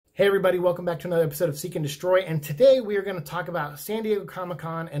Hey everybody, welcome back to another episode of Seek and Destroy, and today we are going to talk about San Diego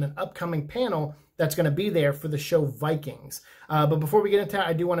Comic-Con and an upcoming panel that's going to be there for the show Vikings. But before we get into that,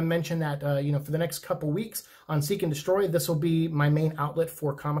 I do want to mention that, for the next couple weeks on Seek and Destroy, this will be my main outlet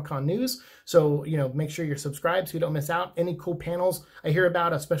for Comic-Con news. So, make sure you're subscribed so you don't miss out. Any cool panels I hear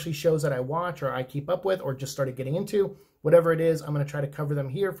about, especially shows that I watch or I keep up with or just started getting into, whatever it is, I'm going to try to cover them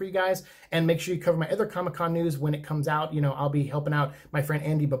here for you guys. And make sure you cover my other Comic-Con news when it comes out. I'll be helping out my friend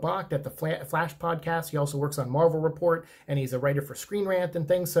Andy Babak at the Flash podcast. He also works on Marvel Report, and he's a writer for Screen Rant and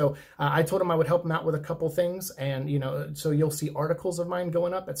things. So I told him I would help him out with a couple things. And, so you'll see articles of mine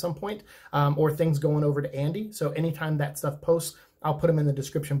going up at some point, or things going over to Andy. So anytime that stuff posts, I'll put them in the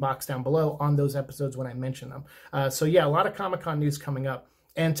description box down below on those episodes when I mention them. So yeah, a lot of Comic-Con news coming up.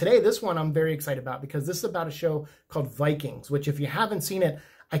 And today, this one I'm very excited about because this is about a show called Vikings, which if you haven't seen it,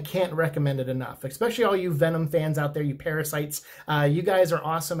 I can't recommend it enough, especially all you Venom fans out there, you parasites. You guys are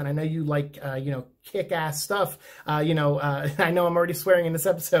awesome, and I know you like, kick-ass stuff. I know I'm already swearing in this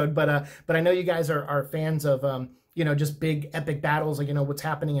episode, but I know you guys are fans of, just big epic battles, like, what's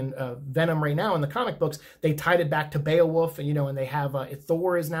happening in Venom right now in the comic books. They tied it back to Beowulf, and, and they have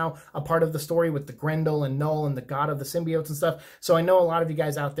Thor is now a part of the story with the Grendel and Null and the god of the symbiotes and stuff. So I know a lot of you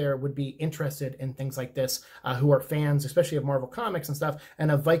guys out there would be interested in things like this, who are fans, especially of Marvel Comics and stuff, and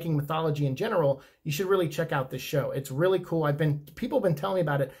of Viking mythology in general. You should really check out this show. It's really cool. People have been telling me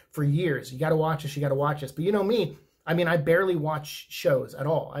about it for years. You got to watch this. You got to watch this. But you know me. I barely watch shows at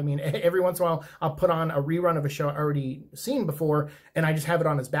all. Every once in a while, I'll put on a rerun of a show I already seen before, and I just have it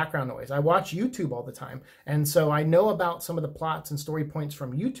on as background noise. I watch YouTube all the time, and so I know about some of the plots and story points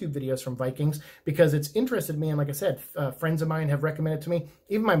from YouTube videos from Vikings because it's interested me, and like I said, friends of mine have recommended it to me.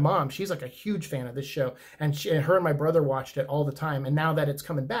 Even my mom, she's like a huge fan of this show, and her and my brother watched it all the time, and now that it's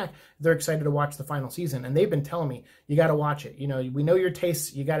coming back, they're excited to watch the final season, and they've been telling me, you got to watch it. We know your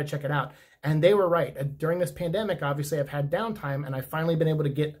tastes, you got to check it out. And they were right. During this pandemic, obviously, I've had downtime, and I've finally been able to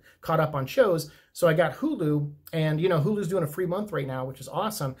get caught up on shows. So I got Hulu, and, Hulu's doing a free month right now, which is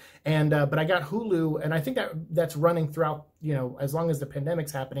awesome. And but I got Hulu, and I think that's running throughout, as long as the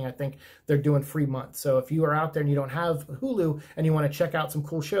pandemic's happening, I think they're doing free months. So if you are out there and you don't have Hulu and you want to check out some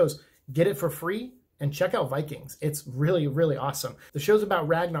cool shows, get it for free. And check out Vikings. It's really, really awesome. The show's about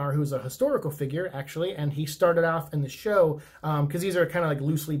Ragnar, who's a historical figure, actually, and he started off in the show, because these are kind of like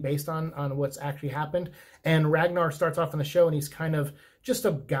loosely based on what's actually happened. And Ragnar starts off in the show, and he's kind of just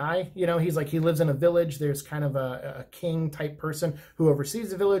a guy, he's like, he lives in a village. There's kind of a king type person who oversees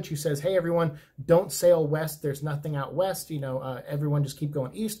the village, who says, hey, everyone, don't sail west. There's nothing out west. Everyone just keep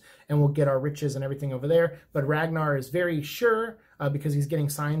going east, and we'll get our riches and everything over there. But Ragnar is very sure, because he's getting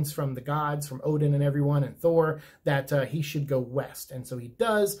signs from the gods, from Odin and everyone, and Thor, that he should go west. And so he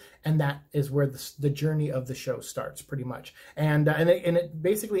does, and that is where the journey of the show starts, pretty much. And it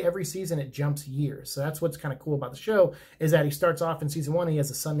basically, every season, it jumps years. So that's what's kind of cool about the show, is that he starts off in season 1, he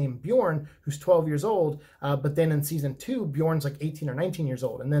has a son named Bjorn, who's 12 years old, but then in season 2, Bjorn's like 18 or 19 years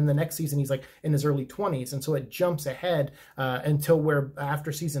old. And then the next season, he's like in his early 20s. And so it jumps ahead until where,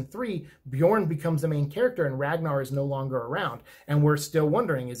 after season 3, Bjorn becomes the main character, and Ragnar is no longer around. And we're still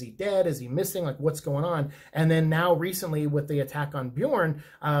wondering, is he dead? Is he missing? Like, what's going on? And then now recently with the attack on Bjorn,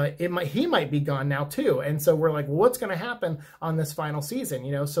 he might be gone now too. And so we're like, well, what's going to happen on this final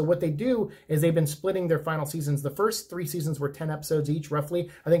season? So what they do is they've been splitting their final seasons. The first 3 seasons were 10 episodes each, roughly.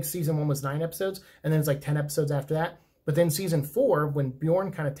 I think season 1 was 9 episodes, and then it's like 10 episodes after that. But then season 4, when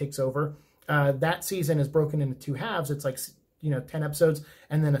Bjorn kind of takes over, that season is broken into 2 halves. It's like 10 episodes,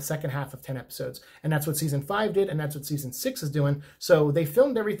 and then a second half of 10 episodes. And that's what season 5 did, and that's what season 6 is doing. So they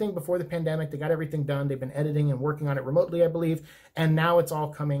filmed everything before the pandemic. They got everything done. They've been editing and working on it remotely, I believe. And now it's all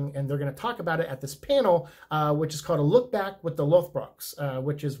coming, and they're going to talk about it at this panel, which is called A Look Back with the Lothbroks,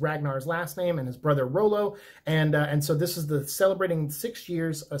 which is Ragnar's last name and his brother Rollo. And so this is celebrating 6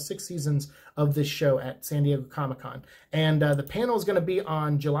 years, 6 seasons of this show at San Diego Comic-Con. And the panel is going to be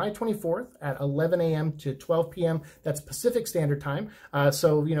on July 24th at 11 a.m. to 12 p.m. That's Pacific Standard Time.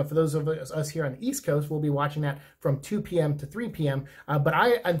 So, for those of us here on the East Coast, we'll be watching that from 2 p.m. to 3 p.m. But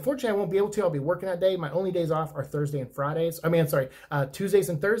unfortunately, I won't be able to. I'll be working that day. My only days off are Thursday and Fridays. Tuesdays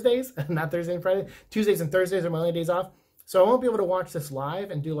and Thursdays, not Thursday and Friday. Tuesdays and Thursdays are my only days off. So I won't be able to watch this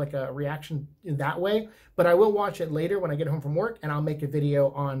live and do like a reaction in that way, but I will watch it later when I get home from work, and I'll make a video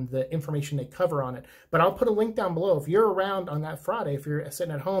on the information they cover on it. But I'll put a link down below. If you're around on that Friday, if you're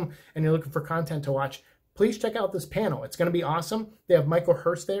sitting at home and you're looking for content to watch, please check out this panel. It's going to be awesome. They have Michael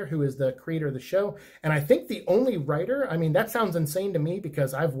Hurst there, who is the creator of the show. And I think the only writer, that sounds insane to me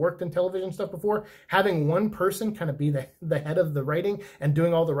because I've worked in television stuff before, having one person kind of be the head of the writing and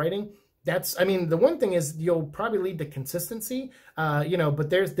doing all the writing. that's, I mean, the one thing is you'll probably lead to consistency, you know, but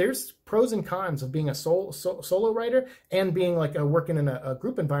there's pros and cons of being a solo writer and being like working in a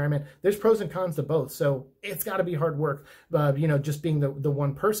group environment. There's pros and cons to both. So it's got to be hard work, you know, just being the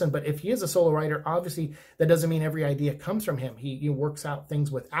one person. But if he is a solo writer, obviously that doesn't mean every idea comes from him. He works out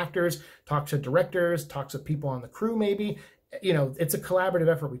things with actors, talks to directors, talks with people on the crew maybe. You know, it's a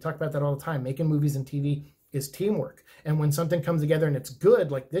collaborative effort. We talk about that all the time. Making movies and TV is teamwork. And when something comes together and it's good,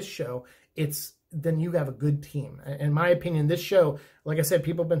 like this show, then you have a good team. In my opinion, this show, like I said,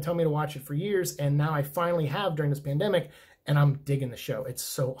 people have been telling me to watch it for years, and now I finally have during this pandemic, and I'm digging the show. It's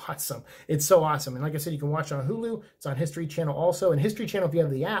so awesome. It's so awesome. And like I said, you can watch it on Hulu. It's on History Channel also. And History Channel, if you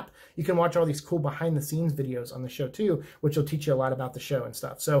have the app, you can watch all these cool behind-the-scenes videos on the show too, which will teach you a lot about the show and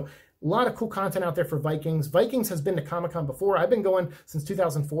stuff. So a lot of cool content out there for Vikings. Vikings has been to Comic-Con before. I've been going since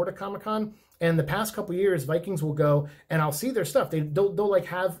 2004 to Comic-Con. And the past couple years, Vikings will go, and I'll see their stuff. They'll like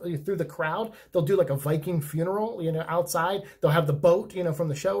have, through the crowd, they'll do like a Viking funeral, you know, outside. They'll have the boat, you know, from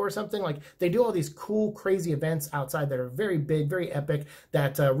the show or something. Like, they do all these cool, crazy events outside that are very big, very epic,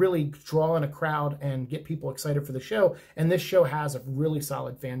 that really draw in a crowd and get people excited for the show. And this show has a really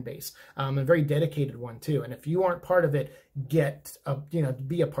solid fan base, a very dedicated one too. And if you aren't part of it, you know,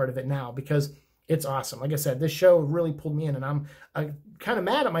 be a part of it now, because it's awesome. Like I said, this show really pulled me in, and I'm kind of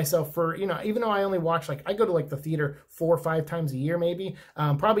mad at myself for, you know, even though I only watch, like, I go to like the theater 4 or 5 times a year, maybe,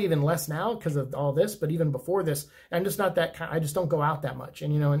 probably even less now because of all this, but even before this, I'm just not that kind. I just don't go out that much.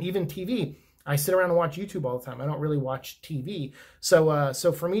 And, you know, and even TV, I sit around and watch YouTube all the time. I don't really watch TV. So,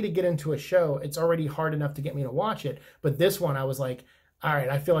 so for me to get into a show, it's already hard enough to get me to watch it. But this one, I was like, all right,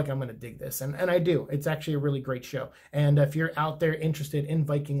 I feel like I'm going to dig this. And I do. It's actually a really great show. And if you're out there interested in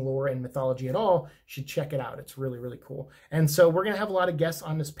Viking lore and mythology at all, you should check it out. It's really, really cool. And so we're going to have a lot of guests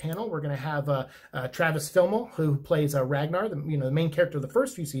on this panel. We're going to have Travis Fimmel, who plays Ragnar, the main character of the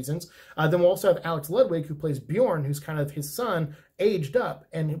first few seasons. Then we'll also have Alex Ludwig, who plays Bjorn, who's kind of his son, aged up,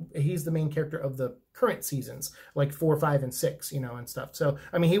 and he's the main character of the current seasons, like 4, 5, and 6, you know, and stuff. So,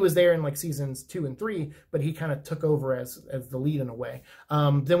 I mean, he was there in like seasons 2 and 3, but he kind of took over as the lead in a way.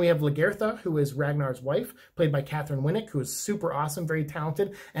 Then we have Lagertha, who is Ragnar's wife, played by Catherine Winnick, who is super awesome, very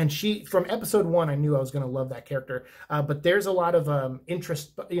talented. And she, from episode 1, I knew I was going to love that character. But there's a lot of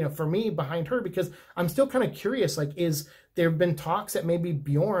interest, you know, for me behind her, because I'm still kind of curious, like, there have been talks that maybe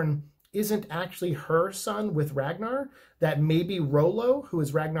Bjorn isn't actually her son with Ragnar, that maybe Rollo, who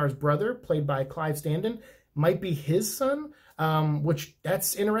is Ragnar's brother, played by Clive Standen, might be his son, which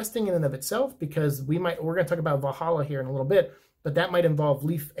that's interesting in and of itself, because we're going to talk about Valhalla here in a little bit, but that might involve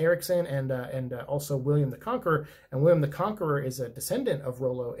Leif Erikson and also William the Conqueror, and William the Conqueror is a descendant of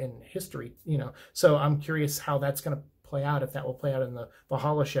Rollo in history, you know, so I'm curious how that's going to play out, if that will play out in the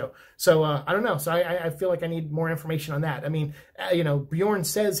Valhalla show. So I don't know. So I feel like I need more information on that. I mean, you know, Bjorn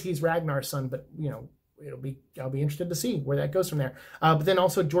says he's Ragnar's son, but, you know, I'll be interested to see where that goes from there. But then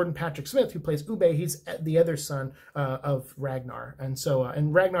also Jordan Patrick Smith, who plays Ube, he's the other son of Ragnar, and so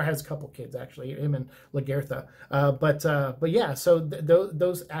and Ragnar has a couple kids actually, him and Lagertha. But yeah, so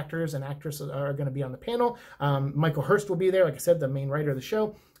those actors and actresses are going to be on the panel. Michael Hurst will be there, like I said, the main writer of the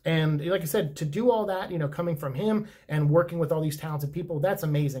show. And like I said, to do all that, you know, coming from him and working with all these talented people, that's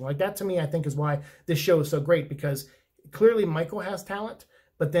amazing. Like, that to me, I think, is why this show is so great, because clearly Michael has talent,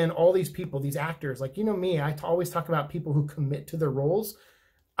 but then all these people, these actors, like, you know me, I always talk about people who commit to their roles.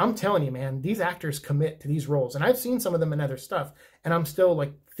 I'm telling you, man, these actors commit to these roles. And I've seen some of them in other stuff, and I'm still,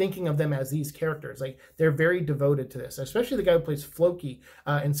 like, thinking of them as these characters. Like, they're very devoted to this, especially the guy who plays Floki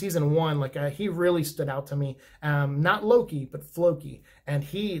in season 1. Like, he really stood out to me. Not Loki, but Floki. And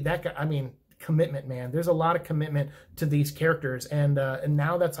that guy, I mean, commitment, man. There's a lot of commitment to these characters. And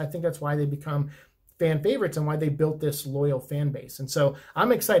now I think that's why they become fan favorites and why they built this loyal fan base. And so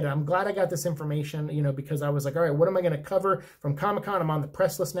I'm excited. I'm glad I got this information, you know, because I was like, all right, what am I going to cover from Comic-Con? I'm on the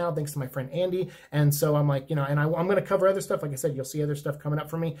press list now, thanks to my friend Andy. And so I'm like, you know, and I'm going to cover other stuff. Like I said, you'll see other stuff coming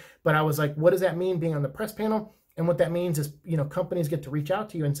up for me. But I was like, what does that mean, being on the press panel? And what that means is, you know, companies get to reach out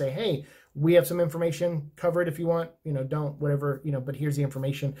to you and say, hey, we have some information, cover it if you want, you know, don't, whatever, you know, but here's the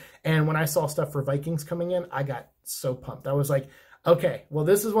information. And when I saw stuff for Vikings coming in, I got so pumped. I was like, okay, well,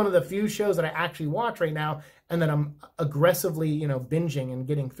 this is one of the few shows that I actually watch right now, and that I'm aggressively, you know, binging and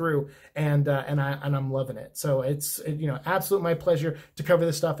getting through, and I'm loving it. So it's, you know, absolute my pleasure to cover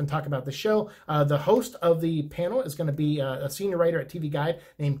this stuff and talk about the show. The host of the panel is going to be a senior writer at TV Guide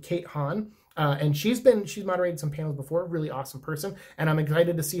named Kate Hahn. And she's moderated some panels before, really awesome person. And I'm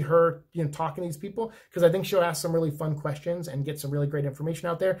excited to see her, talking to these people, because I think she'll ask some really fun questions and get some really great information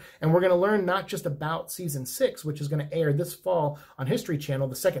out there. And we're going to learn not just about season 6, which is going to air this fall on History Channel,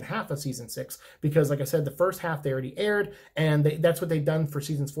 the second half of season 6, because like I said, the first half they already aired, and that's what they've done for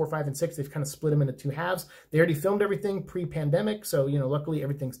seasons 4, 5, and 6. They've kind of split them into 2 halves. They already filmed everything pre-pandemic, so luckily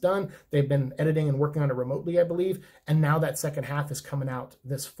everything's done. They've been editing and working on it remotely, I believe, and now that second half is coming out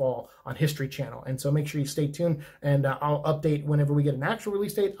this fall on History Channel. And so make sure you stay tuned, and I'll update whenever we get an actual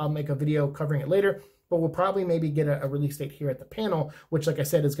release date. I'll make a video covering it later, but we'll probably maybe get a release date here at the panel, which, like I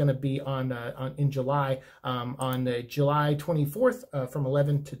said, is going to be in July, on July 24th from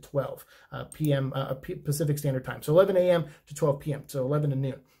 11 to 12 p.m. Pacific Standard Time. So 11 a.m. to 12 p.m. So 11 to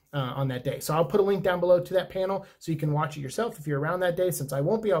noon. On that day. So I'll put a link down below to that panel so you can watch it yourself if you're around that day. Since I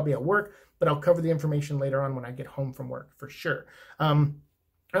won't be, I'll be at work, but I'll cover the information later on when I get home from work for sure.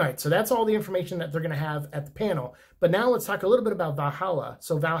 All right, so that's all the information that they're going to have at the panel. But now let's talk a little bit about Valhalla.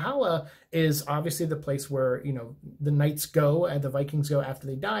 So Valhalla is obviously the place where, the knights go, and the Vikings go after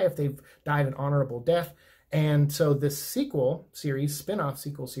they die, if they've died an honorable death. And so this sequel series, spin-off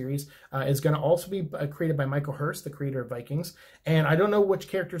sequel series, is going to also be created by Michael Hurst, the creator of Vikings. And I don't know which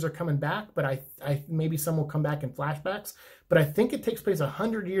characters are coming back, but I maybe some will come back in flashbacks. But I think it takes place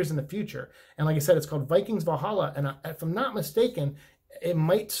 100 years in the future. And like I said, it's called Vikings Valhalla. And if I'm not mistaken, it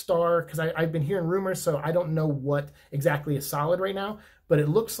might star, because I've been hearing rumors, so I don't know what exactly is solid right now, but it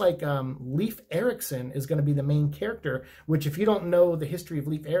looks like Leif Erikson is going to be the main character, which, if you don't know the history of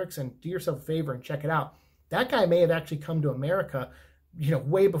Leif Erikson, do yourself a favor and check it out. That guy may have actually come to America,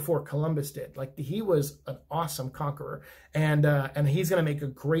 way before Columbus did. Like, he was an awesome conqueror, and he's going to make a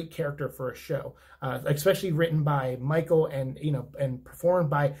great character for a show, especially written by Michael and and performed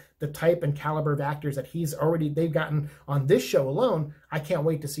by the type and caliber of actors that they've gotten on this show alone. I can't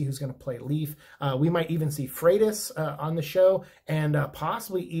wait to see who's going to play Leif. We might even see Freydis on the show, and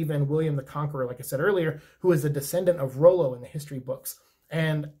possibly even William the Conqueror, like I said earlier, who is a descendant of Rollo in the history books.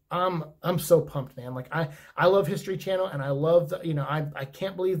 And I'm so pumped, man. Like, I love History Channel, and I love I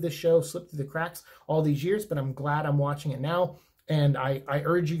can't believe this show slipped through the cracks all these years, but I'm glad I'm watching it now. And I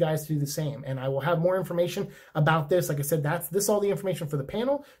urge you guys to do the same. And I will have more information about this. Like I said, this all the information for the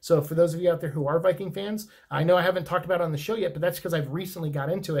panel. So for those of you out there who are Viking fans, I know I haven't talked about it on the show yet, but that's because I've recently got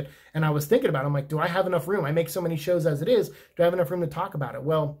into it. And I was thinking about it. I'm like, do I have enough room? I make so many shows as it is. Do I have enough room to talk about it?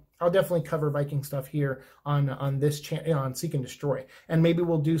 Well, I'll definitely cover Viking stuff here on this channel, on Seek and Destroy, and maybe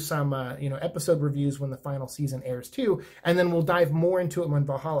we'll do some episode reviews when the final season airs too, and then we'll dive more into it when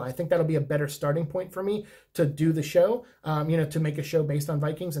Valhalla. I think that'll be a better starting point for me to do the show, to make a show based on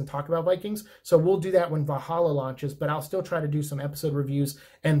Vikings and talk about Vikings. So we'll do that when Valhalla launches, but I'll still try to do some episode reviews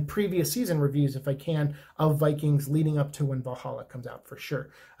and previous season reviews if I can of Vikings leading up to when Valhalla comes out for sure.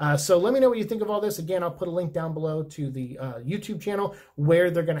 So let me know what you think of all this. Again, I'll put a link down below to the YouTube channel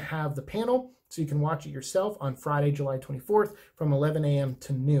where they're going to have the panel, so you can watch it yourself on Friday, July 24th from 11 a.m.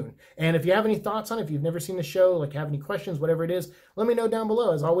 to noon. And if you have any thoughts on it, if you've never seen the show, like have any questions, whatever it is, let me know down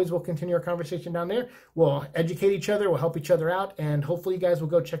below. As always, we'll continue our conversation down there. We'll educate each other, we'll help each other out, and hopefully you guys will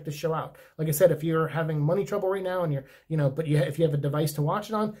go check the show out. Like I said, if you're having money trouble right now and if you have a device to watch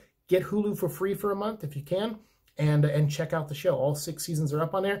it on, get Hulu for free for a month if you can. And check out the show. All 6 seasons are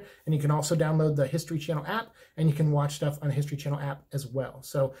up on there, and you can also download the History Channel app, and you can watch stuff on the History Channel app as well.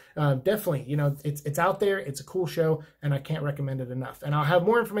 So definitely, it's out there. It's a cool show, and I can't recommend it enough. And I'll have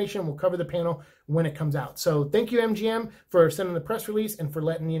more information. We'll cover the panel when it comes out. So thank you, MGM, for sending the press release and for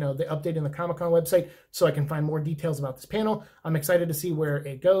letting the update in the Comic-Con website so I can find more details about this panel. I'm excited to see where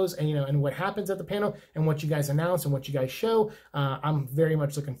it goes and and what happens at the panel and what you guys announce and what you guys show. I'm very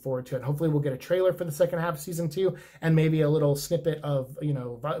much looking forward to it. Hopefully we'll get a trailer for the second half of season 2 and maybe a little snippet of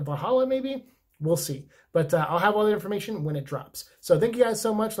Valhalla maybe. We'll see. But I'll have all the information when it drops. So thank you guys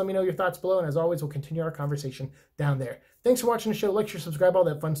so much. Let me know your thoughts below. And as always, we'll continue our conversation down there. Thanks for watching the show. Like, share, subscribe, all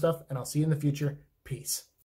that fun stuff. And I'll see you in the future. Peace.